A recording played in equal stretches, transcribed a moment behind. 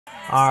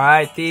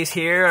Alright, these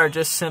here are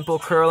just simple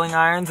curling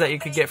irons that you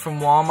could get from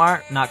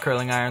Walmart. Not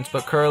curling irons,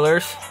 but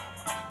curlers.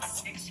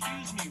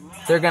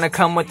 They're going to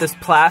come with this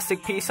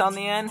plastic piece on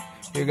the end.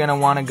 You're going to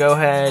want to go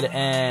ahead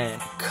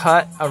and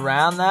cut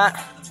around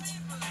that.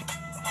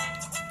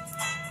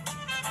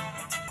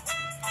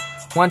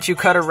 Once you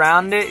cut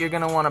around it, you're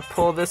going to want to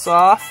pull this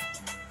off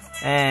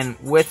and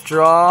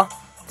withdraw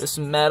this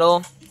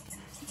metal.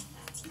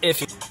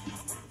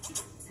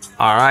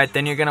 Alright,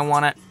 then you're going to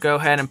want to go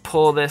ahead and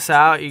pull this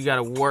out. You got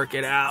to work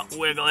it out,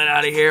 wiggle it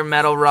out of here,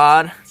 metal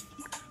rod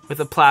with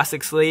a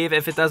plastic sleeve.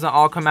 If it doesn't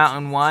all come out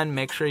in one,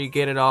 make sure you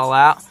get it all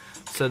out.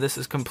 So this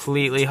is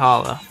completely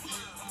hollow.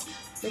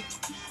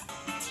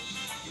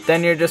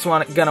 Then you're just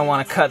going to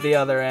want to cut the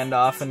other end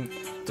off and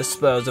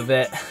dispose of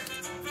it.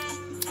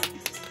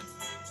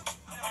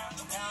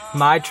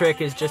 My trick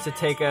is just to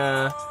take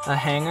a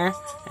hanger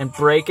and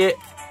break it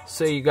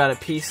so you got a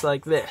piece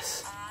like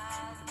this.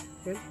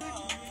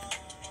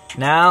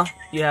 Now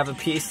you have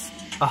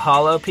a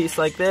hollow piece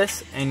like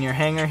this and your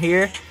hanger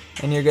here,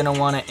 and you're going to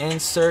want to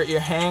insert your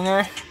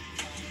hanger.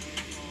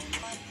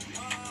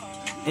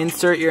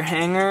 Insert your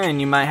hanger, and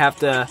you might have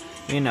to,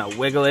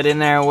 wiggle it in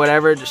there or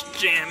whatever. Just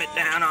jam it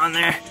down on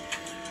there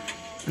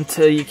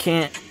until you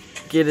can't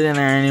get it in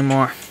there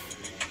anymore.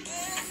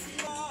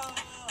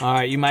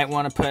 Alright, you might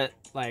want to put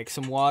like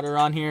some water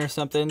on here or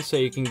something so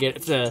you can get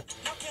it to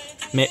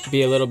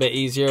be a little bit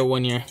easier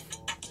when you're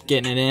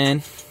getting it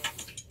in.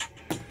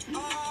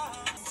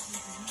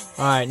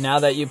 Alright, now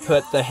that you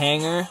put the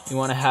hanger, you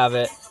want to have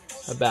it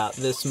about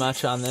this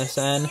much on this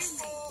end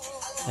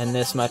and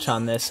this much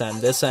on this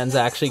end. This end's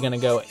actually going to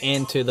go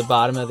into the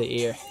bottom of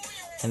the ear,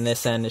 and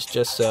this end is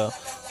just so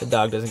the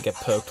dog doesn't get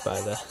poked by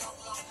the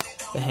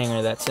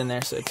hanger that's in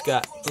there, so it's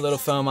got a little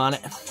foam on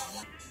it.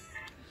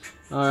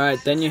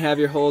 Alright, then you have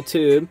your whole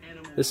tube.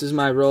 This is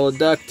my roll of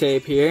duct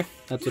tape here.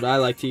 That's what I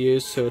like to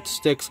use so it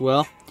sticks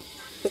well.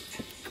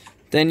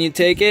 Then you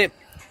take it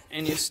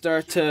and you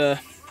start to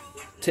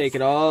take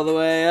it all the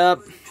way up,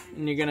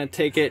 and you're going to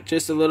take it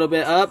just a little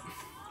bit up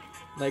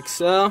like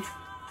so,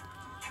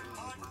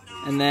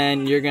 and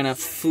then you're going to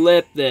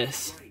flip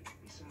this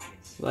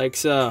like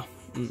so.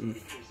 You're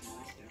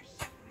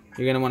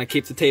going to want to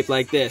keep the tape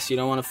like this. You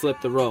don't want to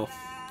flip the roll.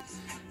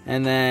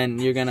 And then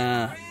you're going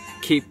to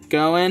keep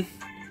going,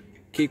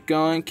 keep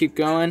going, keep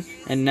going,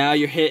 and now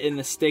you're hitting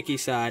the sticky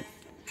side.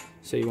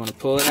 So you want to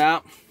pull it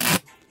out,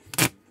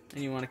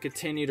 and you want to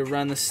continue to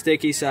run the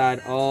sticky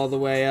side all the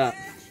way up.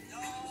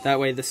 That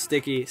way the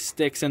sticky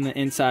sticks in the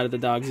inside of the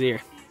dog's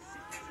ear.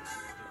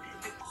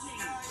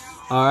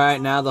 Alright,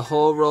 now the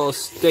whole roll is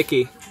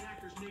sticky.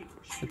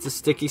 It's a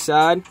sticky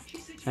side,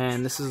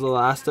 and this is the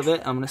last of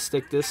it. I'm going to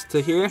stick this to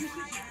here.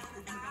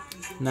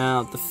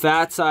 Now the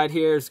fat side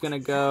here is going to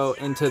go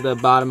into the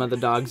bottom of the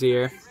dog's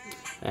ear,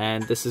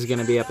 and this is going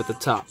to be up at the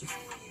top.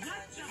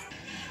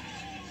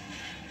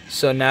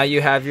 So now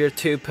you have your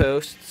two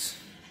posts,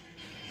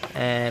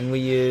 and we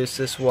use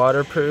this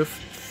waterproof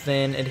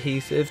thin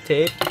adhesive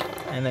tape,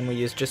 and then we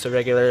use just a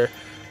regular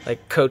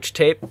like Coach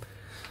tape,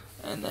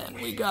 and then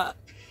we got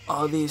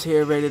all these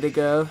here ready to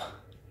go,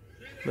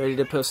 ready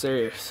to post their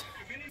ears.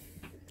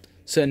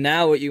 So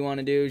now what you want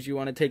to do is you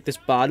want to take this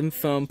bottom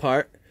foam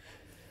part,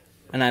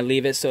 and I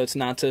leave it so it's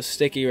not so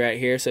sticky right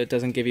here so it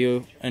doesn't give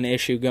you an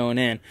issue going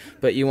in,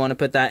 but you want to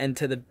put that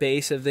into the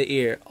base of the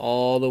ear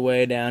all the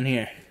way down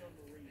here.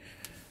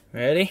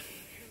 Ready?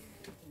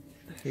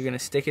 You're going to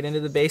stick it into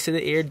the base of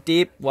the ear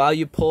deep while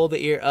you pull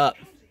the ear up.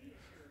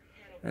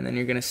 And then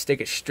you're going to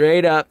stick it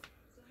straight up,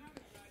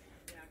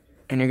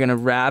 and you're going to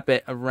wrap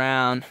it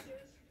around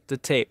the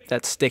tape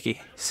that's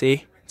sticky.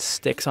 See? It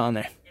sticks on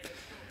there.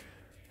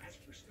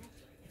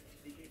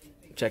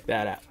 Check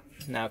that out.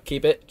 Now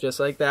keep it just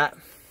like that.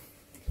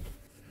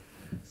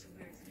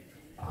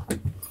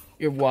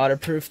 Your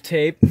waterproof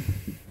tape.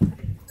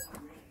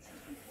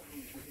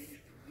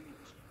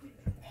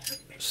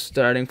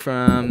 Starting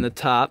from the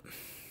top.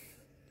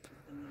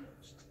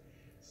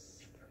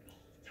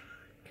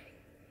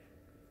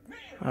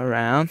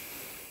 Around.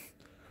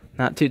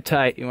 Not too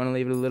tight. You want to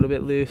leave it a little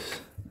bit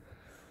loose.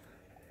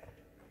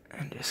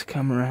 And just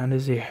come around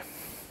his ear.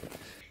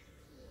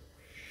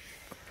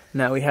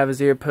 Now we have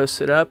his ear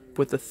posted up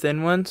with the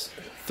thin ones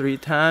 3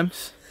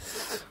 times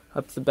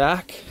up the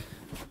back.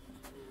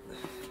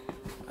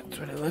 That's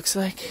what it looks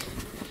like.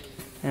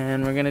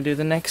 And we're going to do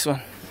the next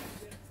one.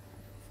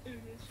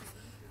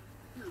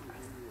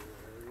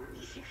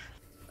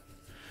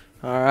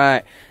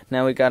 Alright,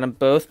 now we got them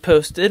both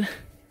posted.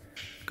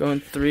 Going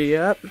 3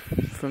 up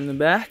from the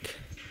back.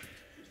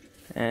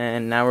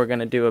 And now we're going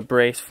to do a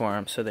brace for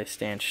them so they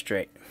stand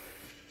straight.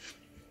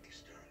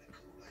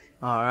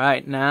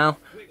 Alright, now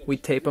we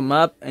tape them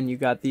up, and you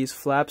got these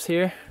flaps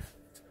here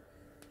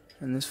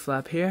and this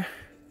flap here,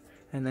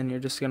 and then you're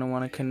just going to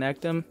want to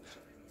connect them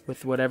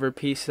with whatever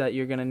piece that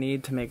you're going to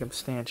need to make them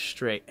stand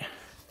straight.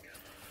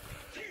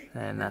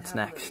 And that's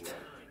next.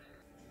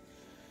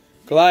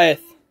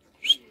 Goliath,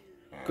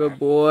 good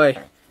boy.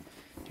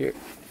 Here,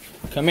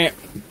 come here.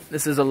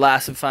 This is the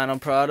last and final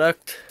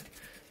product.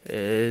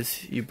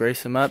 Is you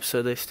brace them up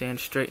so they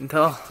stand straight and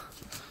tall.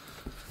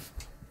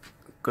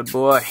 Good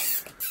boy.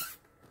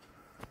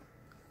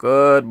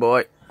 Good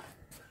boy.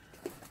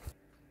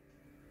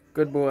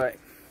 Good boy.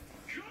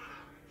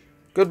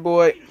 Good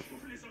boy.